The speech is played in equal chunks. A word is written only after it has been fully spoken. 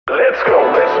Let's go,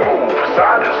 let's move,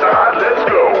 side to side,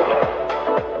 let's go.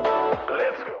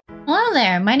 Let's go. Hello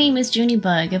there, my name is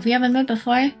Junibug. If we haven't met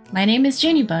before, my name is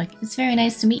Junibug. It's very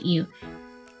nice to meet you.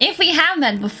 If we have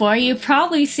met before, you've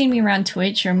probably seen me around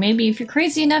Twitch, or maybe if you're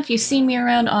crazy enough, you've seen me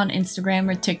around on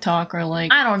Instagram or TikTok, or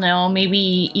like, I don't know, maybe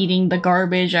eating the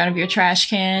garbage out of your trash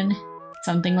can.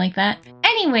 Something like that.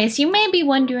 Anyways, you may be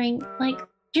wondering, like,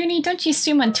 Junie, don't you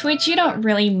stream on Twitch? You don't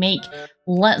really make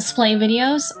Let's Play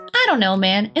videos? I don't know,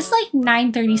 man. It's like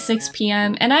 9:36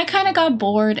 p.m. and I kind of got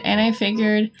bored and I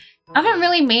figured I haven't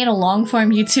really made a long-form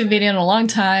YouTube video in a long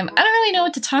time. I don't really know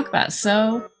what to talk about,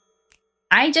 so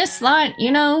I just thought,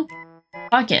 you know,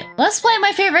 fuck it. Let's play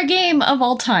my favorite game of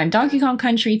all time, Donkey Kong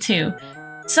Country 2.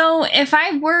 So if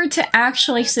I were to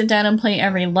actually sit down and play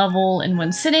every level in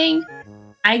one sitting,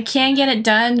 I can get it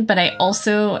done, but I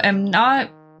also am not...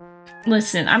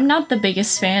 Listen, I'm not the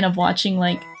biggest fan of watching,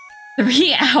 like,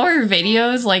 3-hour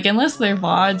videos, like, unless they're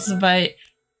VODs, but,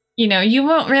 you know, you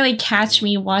won't really catch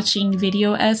me watching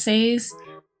video essays.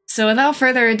 So without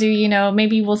further ado, you know,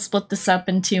 maybe we'll split this up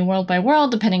into world by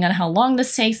world, depending on how long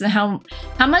this takes and how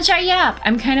much I yap.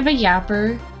 I'm kind of a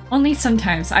yapper, only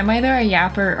sometimes. I'm either a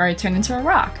yapper or I turn into a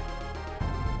rock.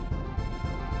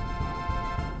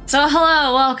 So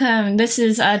hello, welcome. This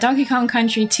is Donkey Kong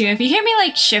Country 2. If you hear me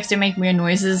like shift or make weird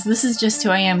noises, this is just who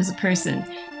I am as a person.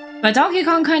 But Donkey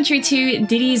Kong Country 2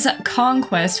 Diddy's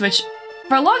Conquest, which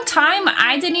for a long time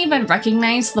I didn't even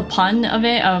recognize the pun of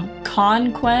it, of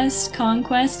conquest,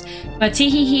 but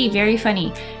tee-hee-hee, very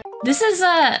funny. This is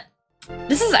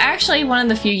actually one of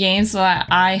the few games that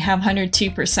I have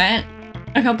 102%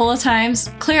 a couple of times.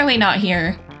 Clearly not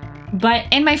here, but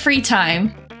in my free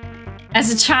time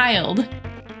as a child.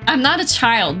 I'm not a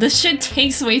child. This shit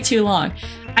takes way too long.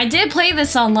 I did play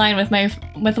this online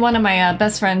with one of my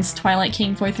best friends, Twilight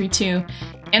King 432,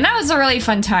 and that was a really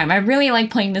fun time. I really like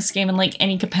playing this game in like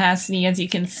any capacity, as you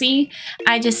can see.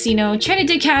 I just, you know, try to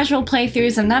do casual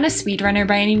playthroughs. I'm not a speedrunner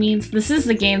by any means. This is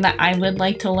the game that I would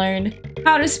like to learn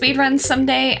how to speedrun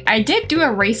someday. I did do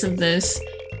a race of this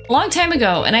a long time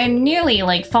ago, and I nearly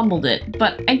like fumbled it,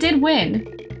 but I did win.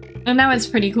 And that was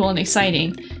pretty cool and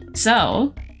exciting.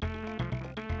 So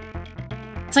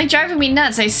it's like driving me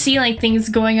nuts. I see like things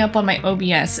going up on my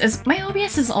OBS. My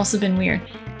OBS has also been weird.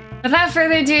 Without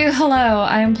further ado, hello,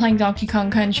 I am playing Donkey Kong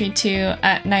Country 2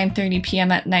 at 9:30 p.m.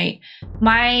 at night.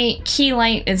 My key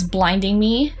light is blinding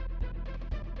me,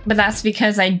 but that's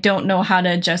because I don't know how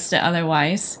to adjust it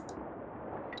otherwise.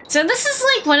 So this is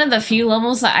like one of the few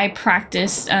levels that I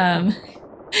practiced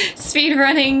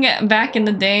speedrunning back in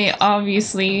the day,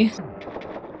 obviously.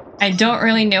 I don't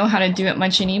really know how to do it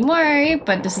much anymore,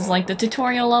 but this is like the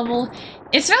tutorial level.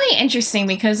 It's really interesting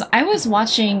because I was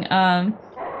watching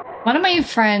one of my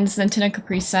friends, Nintendo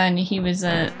Capri-san, he was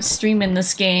streaming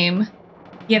this game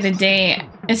the other day.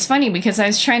 It's funny because I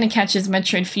was trying to catch his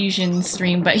Metroid Fusion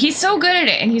stream, but he's so good at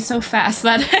it and he's so fast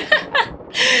that,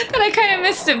 that I kind of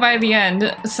missed it by the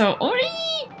end. So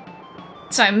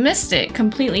I missed it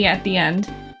completely at the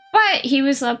end. But he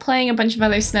was playing a bunch of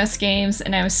other SNES games,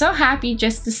 and I was so happy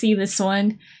just to see this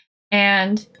one.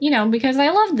 And, you know, because I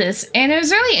love this. And it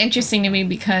was really interesting to me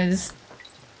because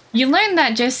you learn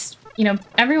that just, you know,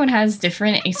 everyone has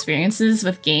different experiences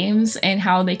with games and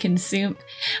how they consume...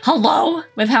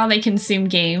 with how they consume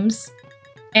games.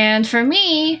 And for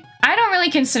me, I don't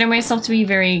really consider myself to be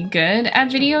very good at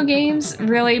video games,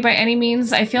 really, by any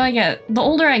means. I feel like the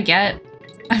older I get,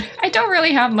 I don't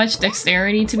really have much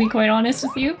dexterity, to be quite honest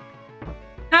with you.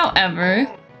 However,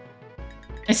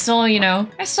 I still, you know,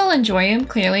 I still enjoy him,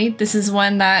 clearly. This is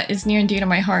one that is near and dear to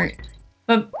my heart.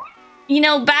 But, you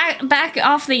know, back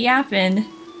off the yapping,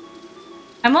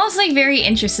 I'm also like very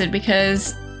interested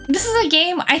because this is a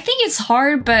game, I think it's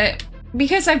hard, but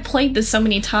because I've played this so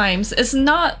many times, it's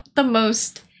not the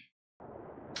most...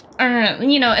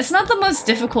 you know, it's not the most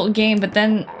difficult game, but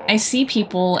then I see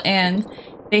people and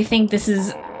they think this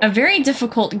is a very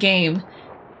difficult game.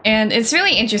 And it's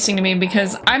really interesting to me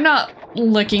because I'm not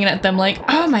looking at them like,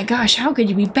 oh my gosh, how could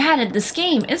you be bad at this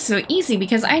game? It's so easy,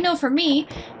 because I know for me,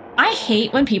 I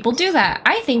hate when people do that.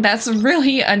 I think that's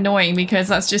really annoying because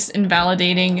that's just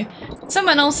invalidating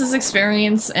someone else's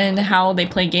experience and how they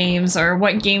play games or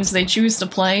what games they choose to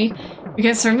play.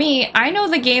 Because for me, I know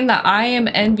the game that I am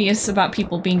envious about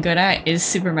people being good at is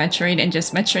Super Metroid and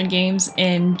just Metroid games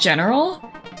in general.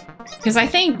 Because I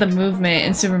think the movement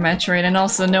in Super Metroid and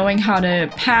also knowing how to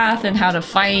path and how to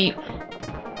fight,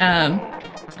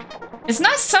 it's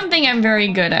not something I'm very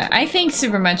good at. I think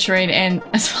Super Metroid and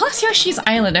as well as Yoshi's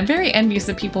Island, I'm very envious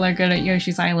that people are good at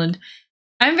Yoshi's Island.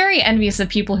 I'm very envious of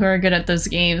people who are good at those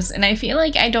games, and I feel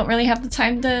like I don't really have the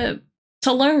time to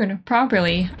learn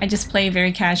properly. I just play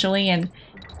very casually, and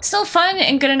still fun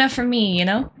and good enough for me, you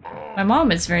know? My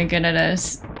mom is very good at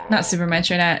us. Not Super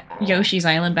Metroid, at Yoshi's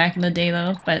Island back in the day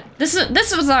though, but this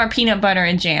was our peanut butter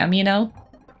and jam, you know?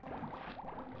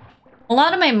 A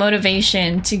lot of my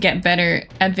motivation to get better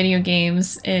at video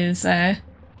games is,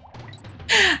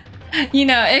 you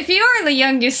know, if you are the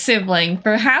youngest sibling,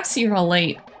 perhaps you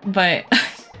relate, but...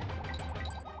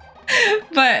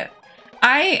 but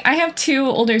I have two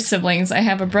older siblings. I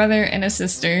have a brother and a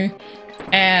sister,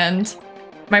 and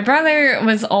my brother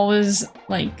was always,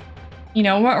 like, you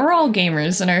know, we're all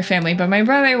gamers in our family, but my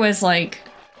brother was, like,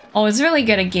 always really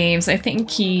good at games. I think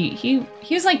he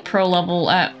was, like, pro level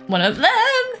at one of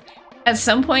them at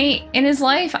some point in his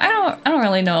life. I don't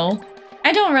really know.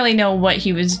 I don't really know what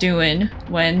he was doing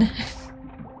when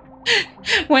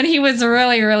when he was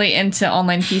really into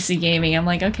online PC gaming. I'm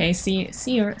like, okay, see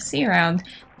you around.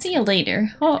 See you later.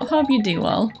 Hope you do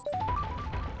well.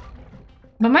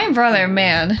 But my brother,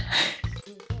 man,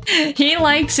 he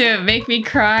liked to make me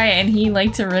cry and he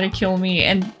liked to ridicule me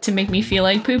and to make me feel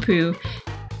like poo-poo.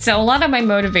 So a lot of my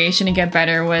motivation to get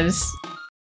better was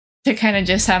to kind of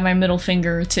just have my middle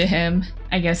finger to him,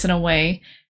 I guess, in a way.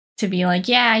 To be like,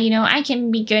 yeah, you know, I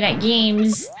can be good at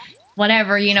games,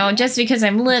 whatever, you know, just because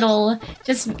I'm little,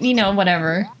 just, you know,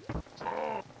 whatever.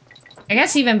 I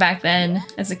guess even back then,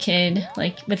 as a kid,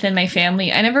 like, within my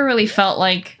family, I never really felt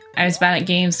like I was bad at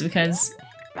games because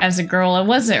as a girl, it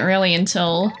wasn't really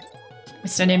until I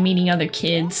started meeting other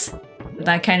kids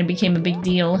that kind of became a big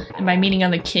deal. And by meeting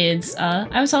other kids,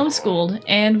 I was homeschooled.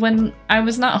 And when I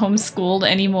was not homeschooled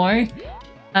anymore,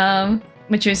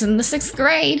 which was in the 6th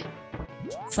grade,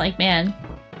 it's like, man,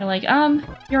 they're like,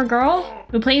 you're a girl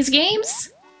who plays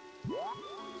games?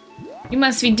 You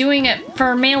must be doing it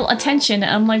for male attention.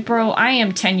 I'm like, bro, I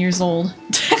am 10 years old.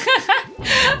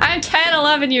 I'm 10,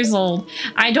 11 years old.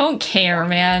 I don't care,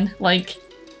 man. Like,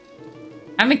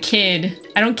 I'm a kid.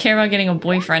 I don't care about getting a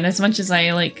boyfriend as much as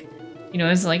I, like, you know,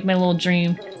 it's like my little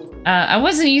dream. I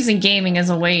wasn't using gaming as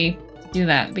a way to do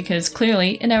that because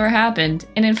clearly it never happened.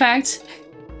 And in fact,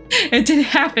 it didn't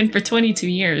happen for 22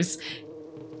 years.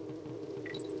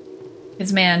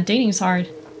 Because, man, dating's hard.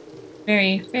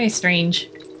 Very, very strange.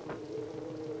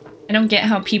 I don't get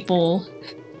how people...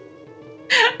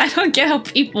 I don't get how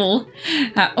people...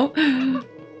 oh.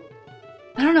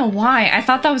 I don't know why. I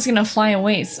thought that was gonna fly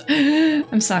away. So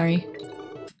I'm sorry.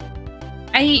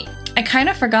 I kind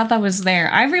of forgot that was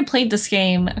there. I've replayed this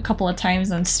game a couple of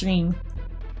times on stream.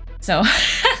 So...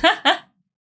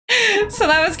 so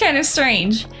that was kind of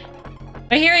strange.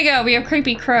 But here we go, we have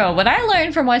Creepy Crow. What I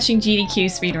learned from watching GDQ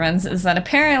speedruns is that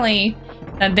apparently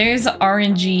there's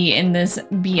RNG in this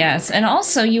BS. And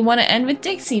also you want to end with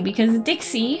Dixie because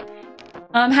Dixie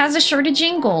has a shorter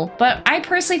jingle. But I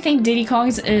personally think Diddy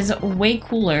Kong's is way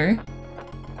cooler.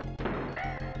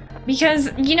 Because,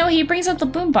 you know, he brings up the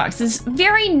boombox. It's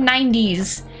very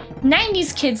 90s.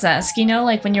 90s kids-esque, you know,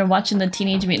 like when you're watching the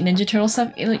Teenage Mutant Ninja Turtle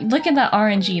stuff. Look at that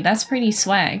RNG, that's pretty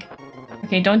swag.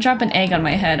 Okay, don't drop an egg on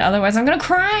my head, otherwise I'm gonna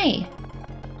cry!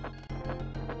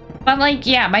 But like,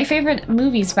 yeah, my favorite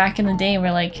movies back in the day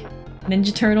were like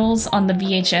Ninja Turtles on the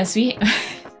VHS.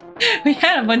 We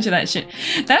had a bunch of that shit.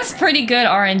 That's pretty good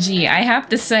RNG, I have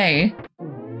to say.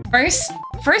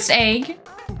 First egg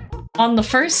on the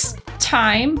first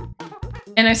time,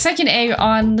 and a second egg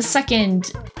on the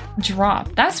second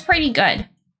drop. That's pretty good.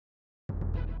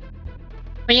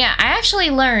 But yeah, I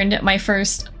actually learned my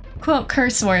first quote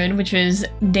curse word, which was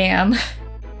damn.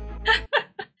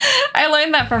 I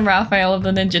learned that from Raphael of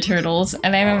the Ninja Turtles,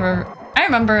 and I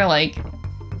remember like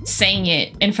saying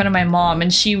it in front of my mom,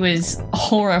 and she was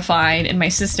horrified, and my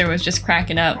sister was just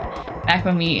cracking up back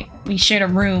when we shared a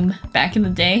room back in the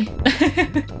day.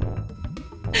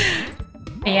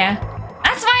 But yeah,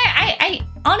 that's why I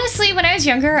honestly, when I was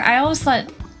younger, I always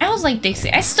liked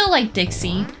Dixie. I still like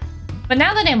Dixie. But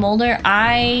now that I'm older,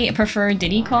 I prefer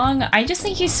Diddy Kong. I just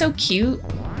think he's so cute.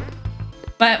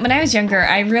 But when I was younger,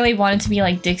 I really wanted to be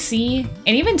like Dixie,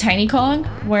 and even Tiny Kong,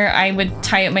 where I would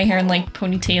tie up my hair in like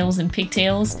ponytails and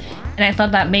pigtails. And I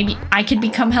thought that maybe I could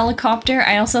become Helicopter.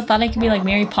 I also thought I could be like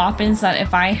Mary Poppins, that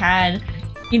if I had,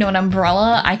 you know, an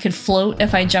umbrella, I could float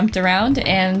if I jumped around.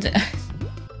 And,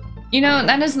 you know,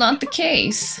 that is not the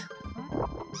case.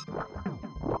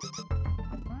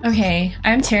 Okay,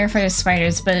 I'm terrified of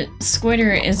spiders, but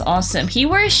Squidder is awesome. He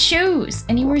wears shoes,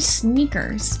 and he wears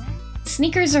sneakers.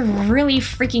 Sneakers are really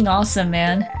freaking awesome,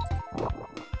 man.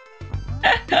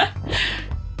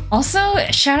 Also,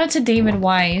 shout out to David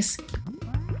Wise.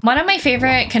 One of my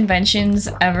favorite conventions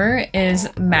ever is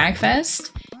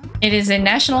MagFest. It is in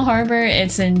National Harbor,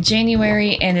 it's in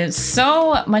January, and it's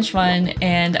so much fun,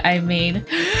 and I've made...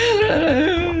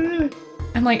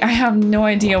 I'm like, I have no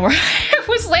idea where I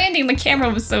was landing, the camera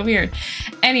was so weird.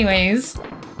 Anyways,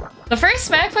 the first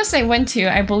Smack Fest I went to,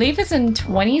 I believe is in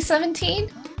 2017.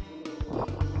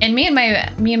 And me and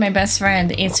my best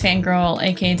friend, Ace Fangirl,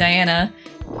 aka Diana,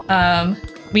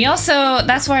 we also,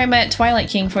 that's where I met Twilight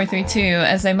King 432,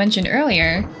 as I mentioned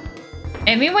earlier.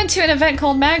 And we went to an event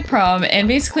called Mag Prom, and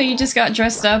basically you just got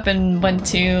dressed up and went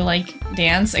to, like,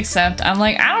 dance, except I'm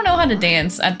like, I don't know how to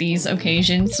dance at these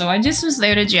occasions, so I just was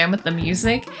there to jam with the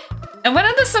music. And one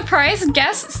of the surprise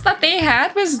guests that they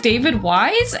had was David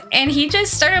Wise, and he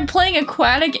just started playing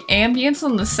aquatic ambience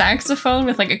on the saxophone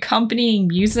with, like, accompanying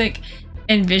music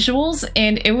and visuals,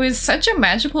 and it was such a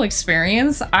magical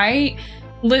experience. I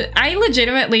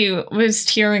legitimately was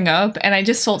tearing up, and I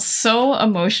just felt so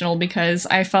emotional because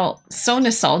I felt so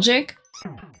nostalgic.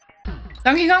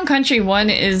 Donkey Kong Country 1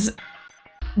 is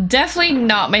definitely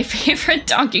not my favorite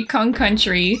Donkey Kong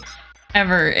Country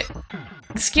ever.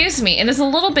 Excuse me, it is a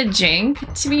little bit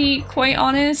jank, to be quite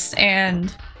honest,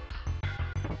 and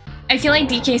I feel like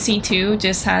DKC2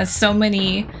 just has so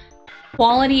many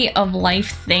quality of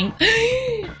life things.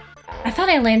 I thought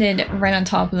I landed right on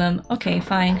top of them. Okay,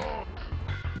 fine.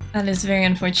 That is very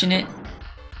unfortunate.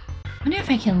 I wonder if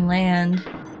I can land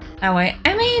that way.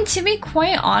 I mean, to be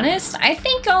quite honest, I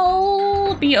think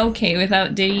I'll be okay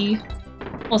without Diddy.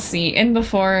 We'll see. In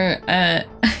before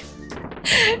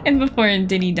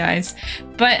Diddy dies.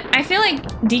 But I feel like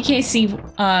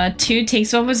DKC2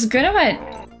 takes what was good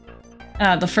about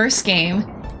the first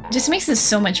game, just makes this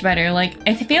so much better. Like,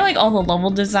 I feel like all the level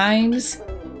designs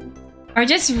are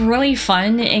just really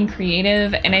fun and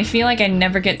creative, and I feel like I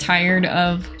never get tired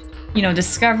of, you know,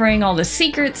 discovering all the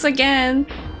secrets again.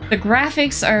 The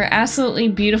graphics are absolutely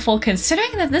beautiful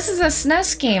considering that this is a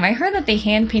SNES game. I heard that they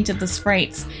hand-painted the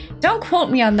sprites. Don't quote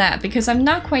me on that because I'm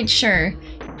not quite sure.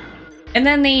 And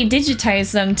then they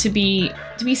digitized them to be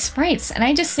sprites, and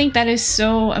I just think that is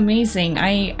so amazing.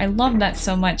 I love that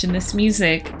so much, and this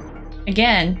music,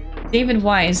 again, David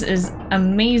Wise is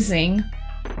amazing.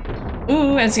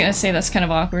 Ooh, I was gonna say that's kind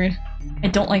of awkward. I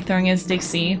don't like throwing his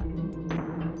Dixie.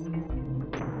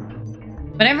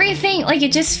 But everything, like,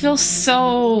 it just feels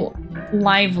so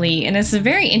lively, and it's a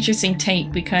very interesting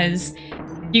take because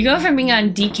you go from being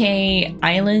on DK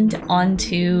Island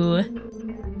onto,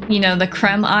 you know, the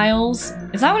Creme Isles.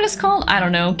 Is that what it's called? I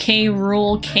don't know. K.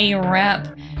 Rool, K. Rap,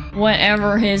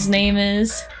 whatever his name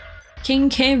is. King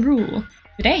K. Rool.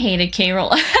 Dude, I hated K.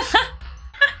 Rool.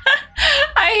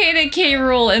 I hated K.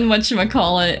 Rool in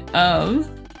whatchamacallit,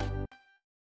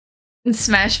 in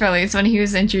Smash Brothers when he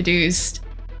was introduced.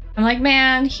 I'm like,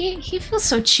 man, he feels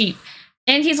so cheap.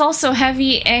 And he's also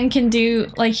heavy and can do,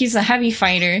 like, he's a heavy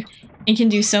fighter and can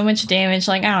do so much damage.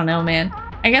 Like, I don't know, man.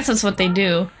 I guess that's what they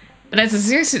do. But as a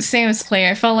Zero Suit Samus player,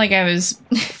 I felt like I was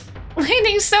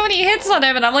landing so many hits on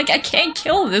him, and I'm like, I can't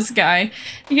kill this guy.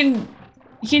 He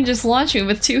can just launch me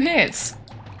with 2 hits.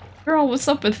 Girl, what's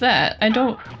up with that? I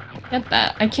don't get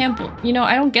that. I can't, you know,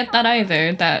 I don't get that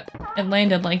either, that it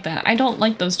landed like that. I don't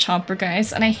like those chomper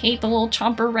guys, and I hate the little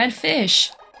chomper red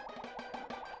fish.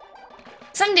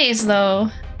 Some days, though,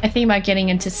 I think about getting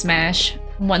into Smash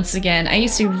once again. I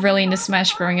used to be really into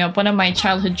Smash growing up. One of my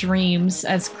childhood dreams,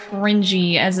 as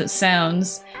cringy as it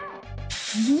sounds,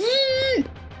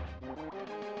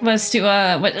 was to,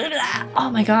 oh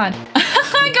my god.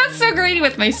 I got so greedy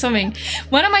with my swimming.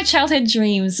 One of my childhood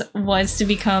dreams was to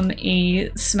become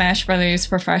a Smash Brothers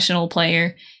professional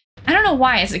player. I don't know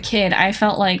why, as a kid, I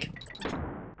felt like,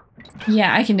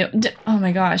 yeah, I can do it. Oh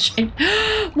my gosh.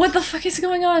 What the fuck is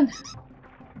going on?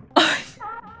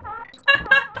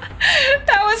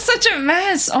 That was such a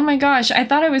mess! Oh my gosh, I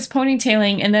thought I was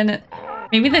ponytailing and then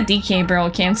maybe the DK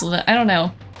barrel canceled it. I don't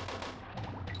know.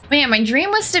 But yeah, my dream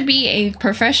was to be a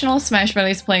professional Smash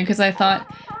Brothers player because I thought,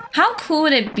 how cool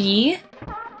would it be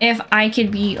if I could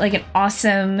be like an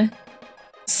awesome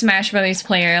Smash Brothers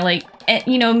player? Like,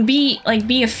 you know, be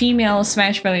a female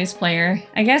Smash Brothers player.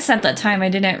 I guess at that time I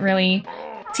didn't really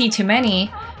see too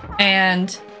many, and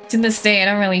to this day I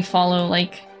don't really follow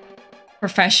like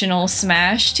professional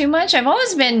Smash too much. I've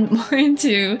always been more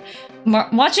into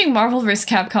watching Marvel vs.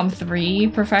 Capcom 3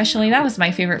 professionally. That was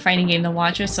my favorite fighting game to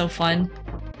watch. It was so fun.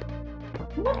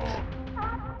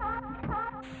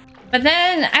 But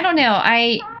then, I don't know,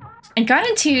 I got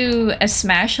into a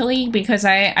Smash League because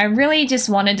I really just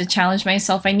wanted to challenge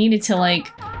myself. I needed to, like,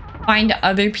 find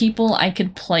other people I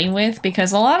could play with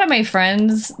because a lot of my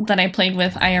friends that I played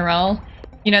with IRL,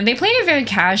 you know, they played it very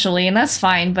casually, and that's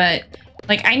fine, but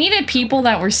like, I needed people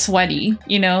that were sweaty,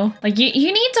 you know? Like, you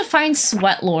need to find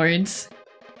sweat lords.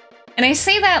 And I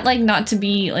say that, like, not to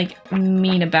be, like,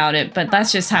 mean about it, but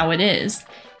that's just how it is.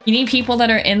 You need people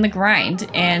that are in the grind,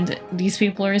 and these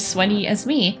people are as sweaty as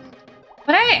me.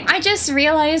 But I just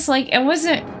realized, like, it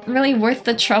wasn't really worth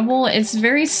the trouble. It's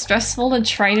very stressful to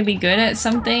try to be good at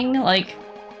something, like,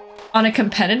 on a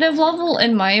competitive level,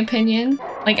 in my opinion.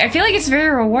 Like, I feel like it's very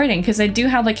rewarding because I do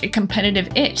have, like, a competitive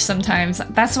itch sometimes.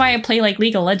 That's why I play, like,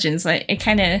 League of Legends. Like, it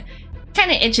kind of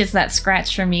itches that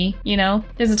scratch for me, you know?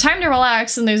 There's a time to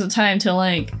relax and there's a time to,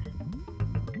 like,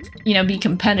 you know, be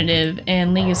competitive,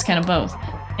 and League is kind of both.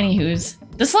 Anywho's,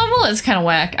 this level is kind of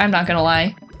whack, I'm not gonna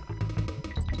lie.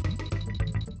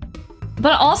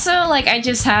 But also, like, I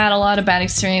just had a lot of bad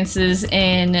experiences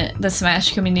in the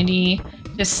Smash community.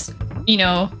 Just, you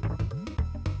know,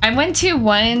 I went to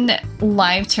one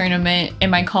live tournament in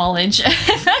my college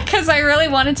because I really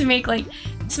wanted to make, like,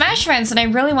 Smash friends, and I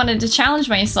really wanted to challenge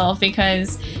myself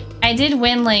because I did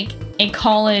win, like, a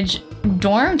college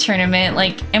dorm tournament.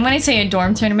 Like, and when I say a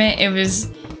dorm tournament, it was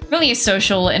really a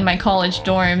social in my college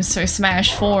dorms for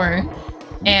Smash 4.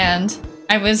 And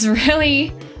I was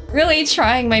really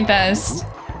trying my best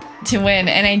to win,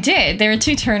 and I did. There were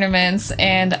 2 tournaments,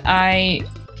 and I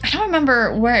don't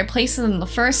remember where I placed in the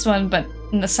first one, but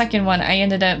in the second one I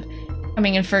ended up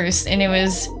coming in first, and it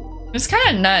was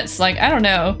kind of nuts. Like, I don't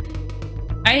know.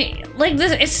 I like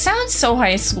this. It sounds so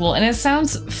high school, and it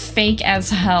sounds fake as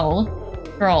hell.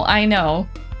 Girl, I know.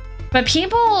 But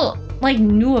people, like,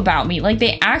 knew about me. Like,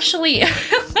 they actually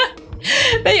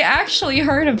they actually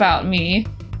heard about me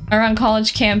around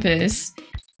college campus.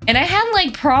 And I had,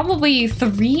 like, probably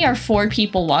 3 or 4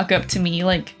 people walk up to me,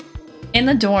 like, in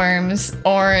the dorms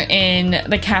or in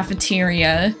the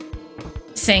cafeteria,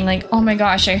 saying, like, oh my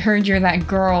gosh, I heard you're that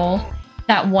girl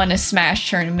that won a Smash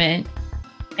tournament.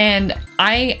 And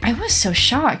I was so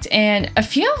shocked. And a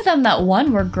few of them that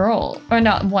won were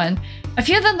a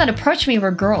few of them that approached me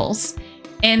were girls.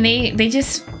 And they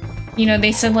just, you know,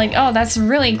 they said, like, oh, that's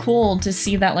really cool to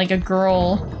see that, like, a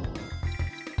girl,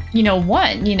 you know,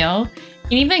 won, you know?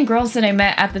 And even girls that I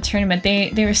met at the tournament,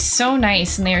 they were so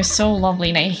nice and they were so lovely.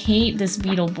 And I hate this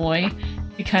Beetle boy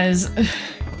because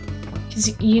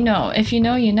you know, if you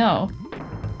know, you know.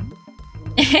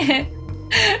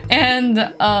 And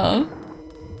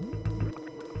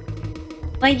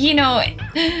like, you know,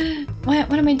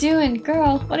 what am I doing?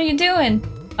 Girl, what are you doing?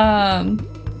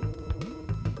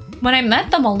 When I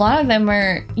met them, a lot of them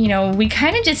were, you know, we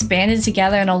kind of just banded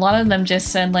together, and a lot of them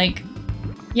just said, like,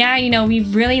 yeah, you know, we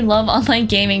really love online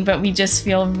gaming, but we just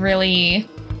feel really,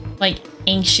 like,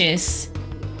 anxious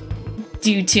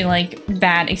due to, like,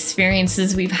 bad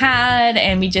experiences we've had,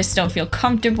 and we just don't feel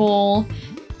comfortable.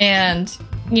 And,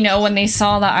 you know, when they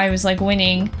saw that I was, like,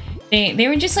 winning, they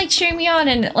were just, like, cheering me on,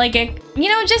 and, like, it, you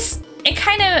know, just, it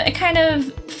kind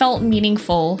of felt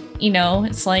meaningful, you know?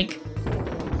 It's like,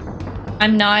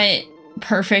 I'm not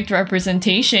perfect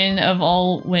representation of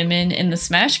all women in the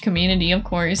Smash community, of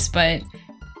course, but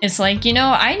it's like, you know,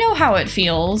 I know how it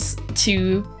feels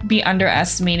to be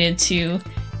underestimated, to,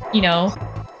 you know,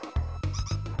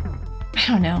 I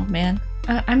don't know, man.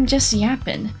 I'm just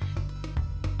yapping.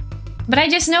 But I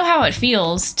just know how it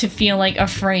feels to feel, like,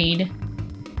 afraid.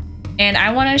 And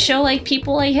I want to show, like,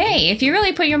 people, like, hey, if you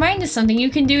really put your mind to something,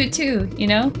 you can do it too, you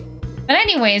know? But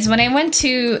anyways, when I went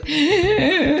to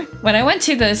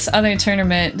this other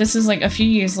tournament, this was, like, a few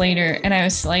years later, and I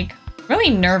was, like, really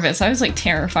nervous. I was, like,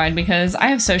 terrified because I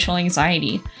have social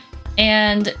anxiety.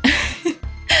 And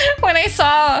when I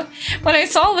saw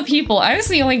the people, I was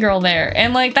the only girl there,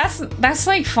 and, like, that's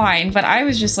like fine, but I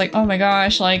was just like, oh my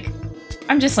gosh, like,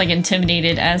 I'm just, like,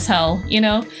 intimidated as hell, you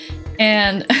know?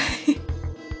 And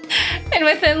and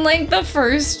within, like, the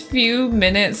first few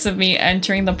minutes of me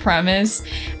entering the premise,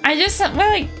 I just,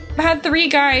 like, had 3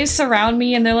 guys surround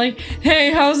me, and they're like,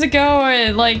 hey, how's it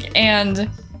going? Like, and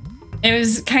it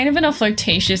was kind of in a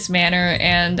flirtatious manner,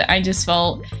 and I just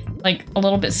felt, like, a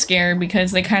little bit scared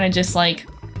because they kind of just, like,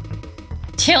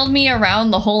 tailed me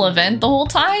around the whole event the whole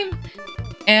time.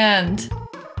 And,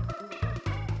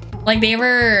 like, they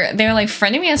were like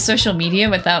friending me on social media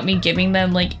without me giving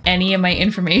them, like, any of my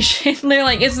information. They're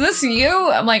like, is this you?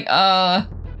 I'm like,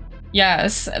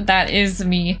 yes, that is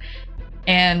me.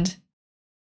 And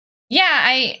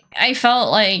yeah, I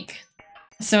felt like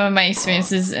some of my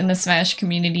experiences in the Smash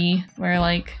community were,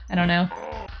 like, I don't know.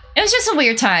 It was just a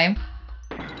weird time.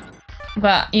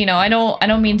 But, you know, I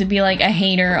don't mean to be, like, a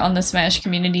hater on the Smash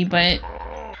community, but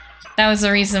that was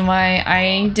the reason why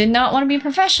I did not want to be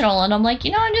professional, and I'm like,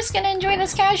 you know, I'm just gonna enjoy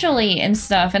this casually and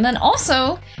stuff. And then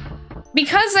also,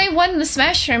 because I won the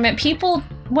Smash tournament, people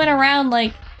went around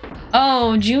like,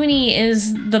 oh, Junie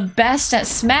is the best at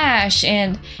Smash,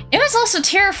 and it was also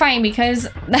terrifying because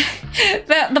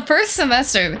the first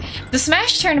semester, the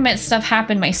Smash tournament stuff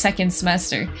happened my second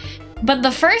semester, but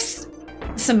the first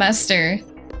semester,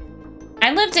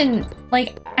 I lived in,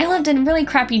 like, I lived in really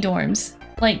crappy dorms.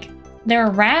 Like, there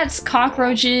were rats,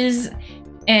 cockroaches,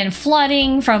 and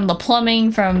flooding from the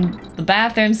plumbing from the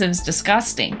bathrooms. It was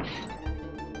disgusting.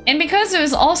 And because it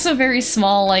was also very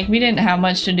small, like, we didn't have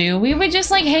much to do, we would just,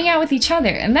 like, hang out with each other.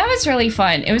 And that was really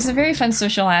fun. It was a very fun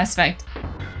social aspect.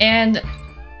 And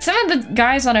some of the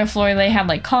guys on our floor, they had,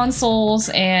 like, consoles,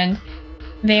 and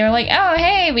they were like, oh,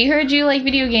 hey, we heard you like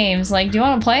video games. Like, do you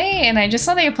want to play? And I just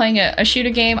saw they were playing a shooter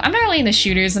game. I'm not really into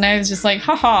shooters, and I was just like,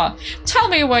 haha, tell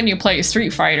me when you play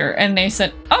Street Fighter. And they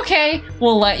said, okay,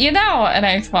 we'll let you know. And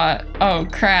I thought, oh,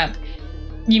 crap.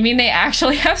 You mean they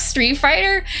actually have Street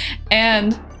Fighter?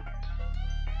 And,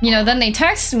 you know, then they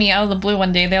texted me out of the blue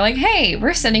one day. They're like, hey,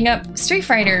 we're setting up Street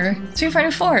Fighter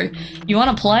 4. You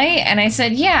want to play? And I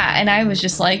said, yeah. And I was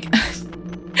just like...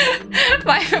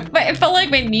 I felt like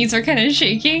my knees were kind of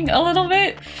shaking a little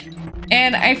bit,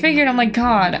 and I figured, I'm like,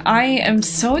 God, I am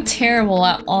so terrible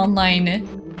at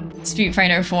online Street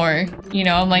Fighter 4. You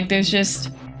know, I'm like, there's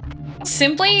just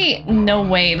simply no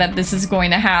way that this is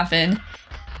going to happen.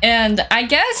 And I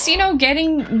guess, you know,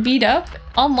 getting beat up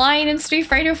online in Street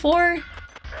Fighter 4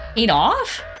 paid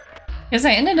off, because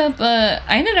I ended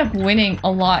up winning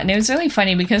a lot, and it was really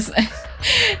funny because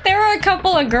there were a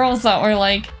couple of girls that were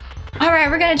like,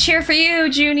 alright, we're gonna cheer for you,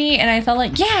 Junie, and I felt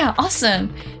like, yeah,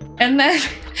 awesome. And then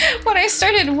when I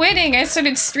started winning, I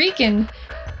started streaking.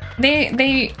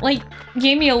 They like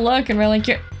gave me a look and were like,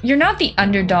 you're not the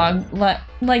underdog. Like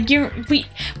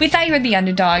we thought you were the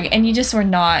underdog and you just were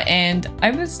not. And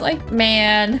I was like,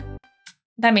 man,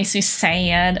 that makes me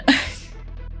sad.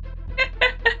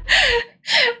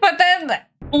 But then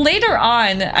later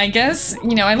on, I guess,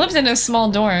 you know, I lived in a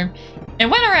small dorm. It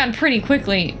went around pretty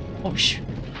quickly. Oh shoot.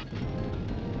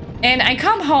 And I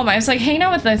come home, I was like hanging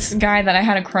out with this guy that I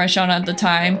had a crush on at the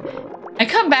time. I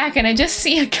come back and I just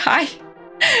see a guy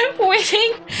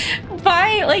waiting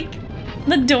by like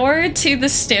the door to the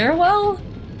stairwell.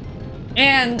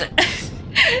 And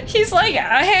he's like,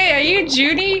 hey, are you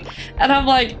Judy? And I'm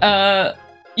like,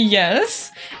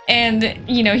 yes. And,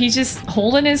 you know, he's just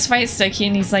holding his fight stick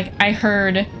and he's like, I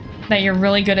heard that you're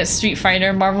really good at Street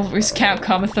Fighter, Marvel vs.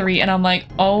 Capcom 3. And I'm like,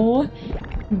 oh,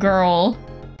 girl.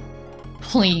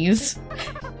 Please. And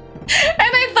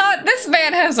I thought, this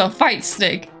man has a fight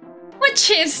stick. What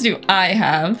chance do I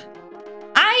have?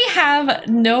 I have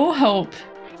no hope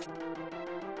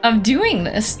of doing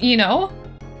this, you know?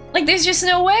 Like, there's just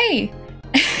no way.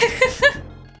 And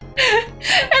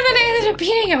then I ended up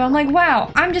beating him. I'm like,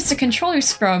 wow, I'm just a controller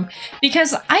scrub.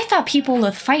 Because I thought people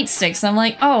with fight sticks, I'm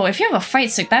like, oh, if you have a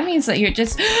fight stick, that means that you're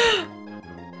just... that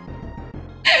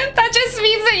just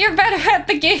means that you're better at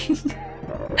the game.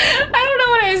 I don't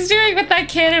know what I was doing with that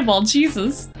cannonball,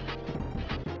 Jesus.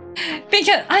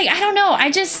 Because, I don't know, I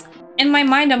just, in my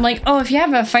mind, I'm like, oh, if you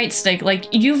have a fight stick, like,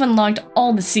 you've unlocked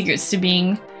all the secrets to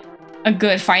being a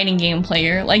good fighting game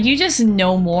player. Like, you just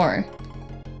know more.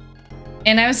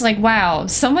 And I was like, wow,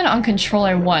 someone on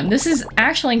controller won. This is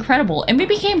actually incredible. And we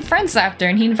became friends after,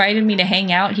 and he invited me to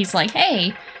hang out. He's like,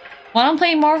 hey, wanna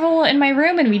play Marvel in my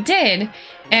room? And we did.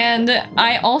 And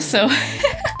I also...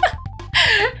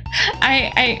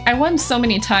 I won so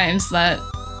many times that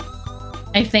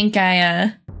I think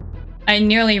I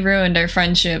nearly ruined our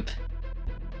friendship.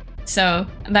 So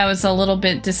that was a little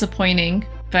bit disappointing,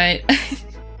 but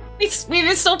we've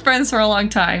been still friends for a long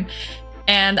time.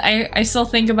 And I still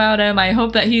think about him. I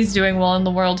hope that he's doing well in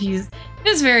the world. He's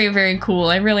very, very cool.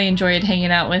 I really enjoyed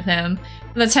hanging out with him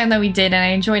the time that we did, and I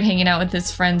enjoyed hanging out with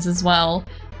his friends as well.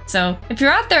 So, if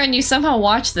you're out there and you somehow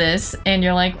watch this, and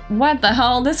you're like, what the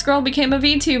hell, this girl became a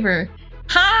VTuber.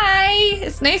 Hi!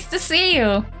 It's nice to see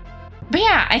you! But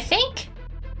yeah, I think,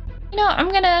 you know, I'm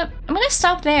gonna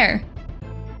stop there.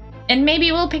 And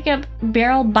maybe we'll pick up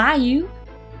Barrel Bayou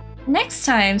next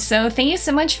time. So, thank you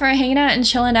so much for hanging out and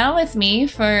chilling out with me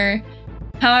for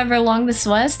however long this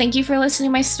was. Thank you for listening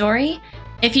to my story.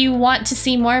 If you want to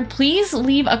see more, please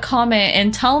leave a comment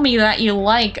and tell me that you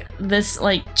like this,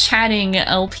 like, chatting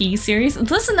LP series. Is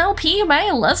this an LP? Am I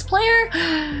a Let's Player?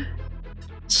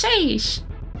 Sheesh.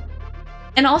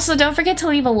 And also, don't forget to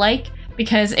leave a like,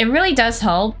 because it really does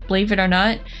help, believe it or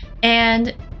not.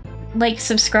 And, like,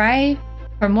 subscribe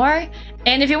for more.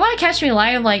 And if you want to catch me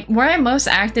live, like, where I'm most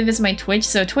active is my Twitch,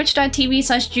 so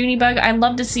twitch.tv/Juniebug. I'd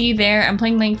love to see you there. I'm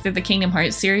playing, like, through the Kingdom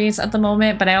Hearts series at the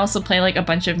moment, but I also play, like, a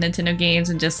bunch of Nintendo games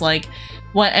and just, like,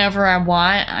 whatever I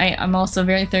want. I'm also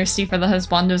very thirsty for the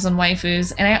husbandos and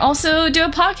waifus, and I also do a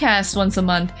podcast once a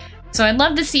month, so I'd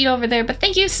love to see you over there. But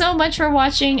thank you so much for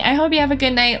watching. I hope you have a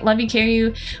good night. Love you, care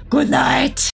you. Good night!